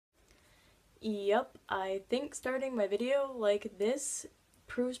Yep, I think starting my video like this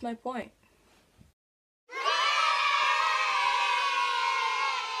proves my point.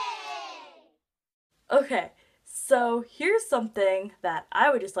 Okay, so here's something that I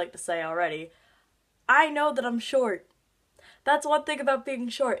would just like to say already. I know that I'm short. That's one thing about being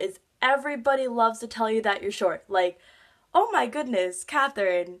short is everybody loves to tell you that you're short. Like, oh my goodness,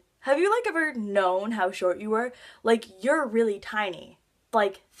 Catherine, have you ever known how short you were? Like, you're really tiny.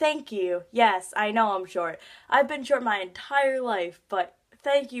 Like, thank you. Yes, I know I'm short. I've been short my entire life, but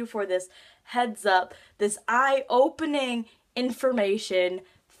thank you for this heads up, this eye-opening information.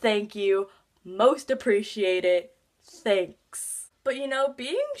 Thank you. Most appreciated. Thanks. But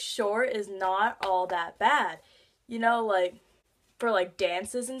being short is not all that bad. For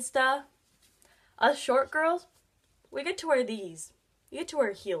dances and stuff, us short girls, we get to wear these. You get to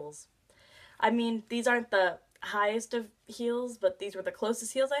wear heels. I mean, these aren't the highest of heels, but these were the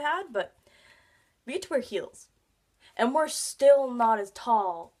closest heels I had, but we get to wear heels. And we're still not as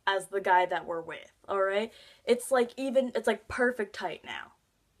tall as the guy that we're with, alright? It's like perfect height now.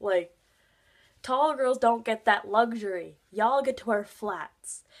 Like, tall girls don't get that luxury. Y'all get to wear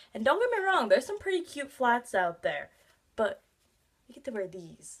flats. And don't get me wrong, there's some pretty cute flats out there. But you get to wear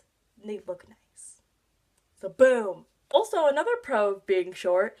these. And they look nice. So boom. Also, another pro of being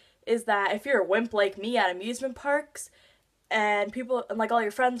short is that if you're a wimp like me at amusement parks, and people, and all your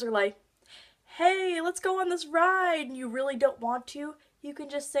friends are like, hey, let's go on this ride, and you really don't want to, you can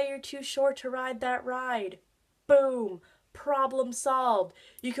just say you're too short to ride that ride. Boom. Problem solved.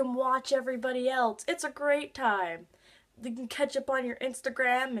 You can watch everybody else. It's a great time. You can catch up on your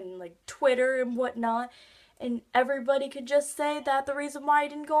Instagram and Twitter and whatnot, and everybody could just say that the reason why you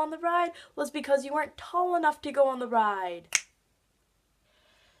didn't go on the ride was because you weren't tall enough to go on the ride.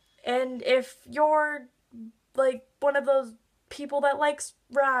 And if you're one of those people that likes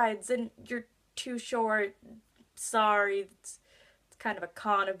rides and you're too short, sorry, it's kind of a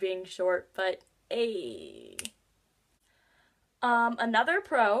con of being short, but hey. Another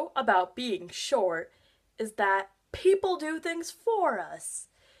pro about being short is that people do things for us.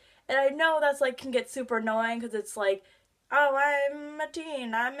 And I know that's can get super annoying because it's like, oh, I'm a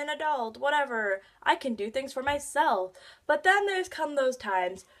teen, I'm an adult, whatever. I can do things for myself. But then there's come those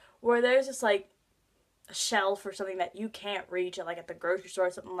times where there's just a shelf or something that you can't reach at the grocery store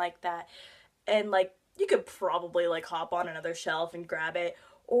or something like that. And you could probably hop on another shelf and grab it.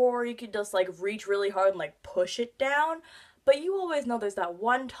 Or you could just reach really hard and push it down. But you always know there's that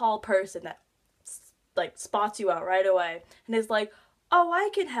one tall person that spots you out right away and is like, oh, I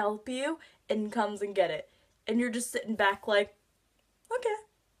can help you, and comes and get it. And you're just sitting back okay,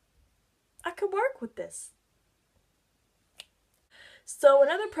 I could work with this. So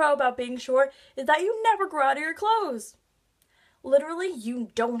another pro about being short is that you never grow out of your clothes. Literally, you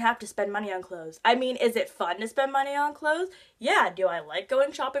don't have to spend money on clothes. I mean, is it fun to spend money on clothes? Yeah. Do I like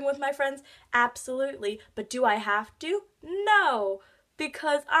going shopping with my friends? Absolutely. But do I have to? No.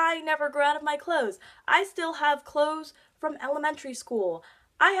 Because I never grow out of my clothes. I still have clothes from elementary school.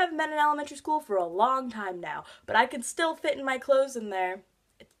 I haven't been in elementary school for a long time now, but I can still fit in my clothes in there.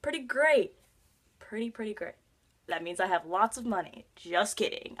 It's pretty great. Pretty great. That means I have lots of money. Just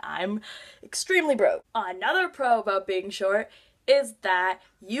kidding. I'm extremely broke. Another pro about being short is that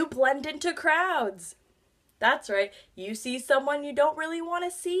you blend into crowds. That's right. You see someone you don't really want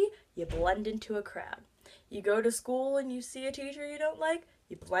to see, you blend into a crowd. You go to school and you see a teacher you don't like,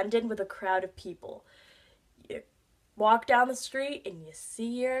 you blend in with a crowd of people. You walk down the street and you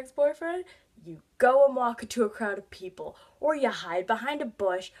see your ex-boyfriend, you go and walk into a crowd of people. Or you hide behind a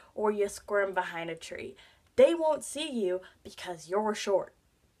bush, or you squirm behind a tree. They won't see you because you're short.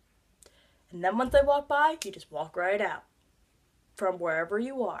 And then once they walk by, you just walk right out from wherever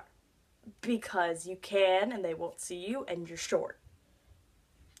you are. Because you can and they won't see you and you're short.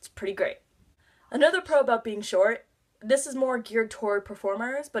 It's pretty great. Another pro about being short, this is more geared toward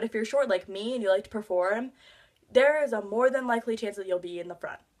performers, but if you're short like me and you like to perform, there is a more than likely chance that you'll be in the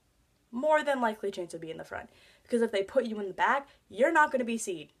front. More than likely chance you'll be in the front. Because if they put you in the back, you're not going to be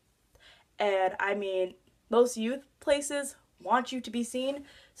seen. And I mean, most youth places want you to be seen,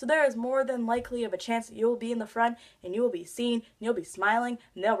 so there is more than likely of a chance that you'll be in the front and you will be seen and you'll be smiling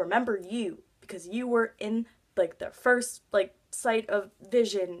and they'll remember you because you were in their first sight of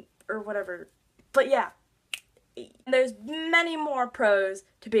vision or whatever. But yeah, there's many more pros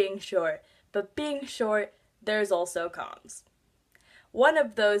to being short, but being short, there's also cons. One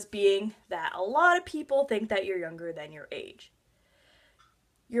of those being that a lot of people think that you're younger than your age.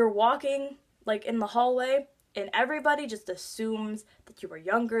 You're walking in the hallway and everybody just assumes that you are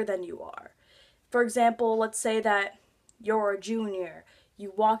younger than you are. For example, let's say that you're a junior.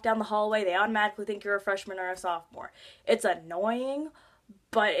 You walk down the hallway, they automatically think you're a freshman or a sophomore. It's annoying,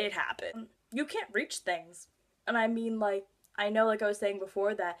 but it happens. You can't reach things. And I mean, like, I know, like I was saying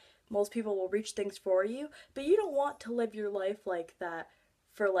before, that most people will reach things for you, but you don't want to live your life like that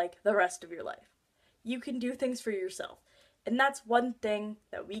for, like, the rest of your life. You can do things for yourself. And that's one thing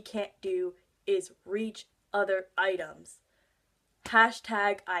that we can't do, is reach other items.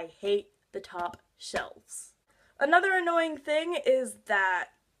 Hashtag I hate the top shelves. Another annoying thing is that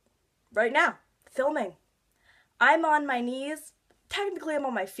right now, filming, I'm on my knees. Technically I'm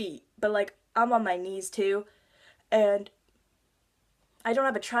on my feet, but like I'm on my knees too. And I don't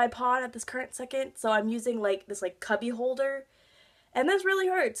have a tripod at this current second, so I'm using like this like cubby holder. And this really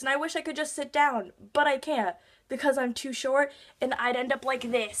hurts, and I wish I could just sit down, but I can't because I'm too short, and I'd end up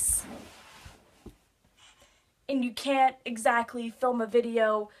like this. And you can't exactly film a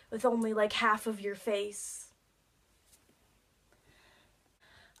video with only like half of your face.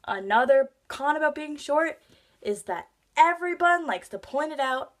 Another con about being short is that everyone likes to point it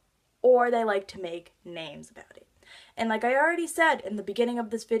out, or they like to make names about it. And like I already said in the beginning of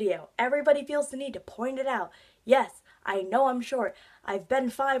this video, everybody feels the need to point it out. Yes, I know I'm short. I've been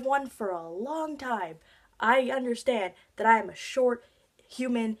 5'1" for a long time. I understand that I am a short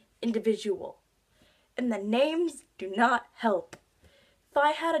human individual. And the names do not help. If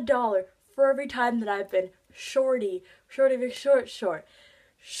I had $1 for every time that I've been shorty, short,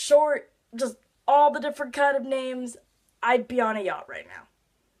 just all the different kind of names, I'd be on a yacht right now.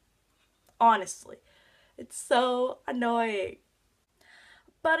 Honestly. It's so annoying.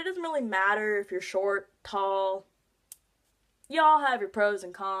 But it doesn't really matter if you're short, tall. Y'all have your pros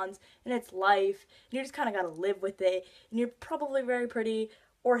and cons, and it's life, and you just kind of gotta live with it. And you're probably very pretty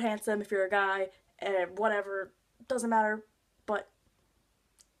or handsome if you're a guy, and whatever, doesn't matter, but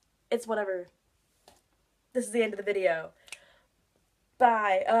it's whatever. This is the end of the video.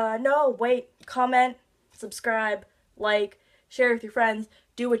 Bye. No, wait, comment, subscribe, like, share with your friends,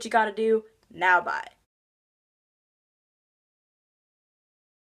 do what you gotta do. Now bye.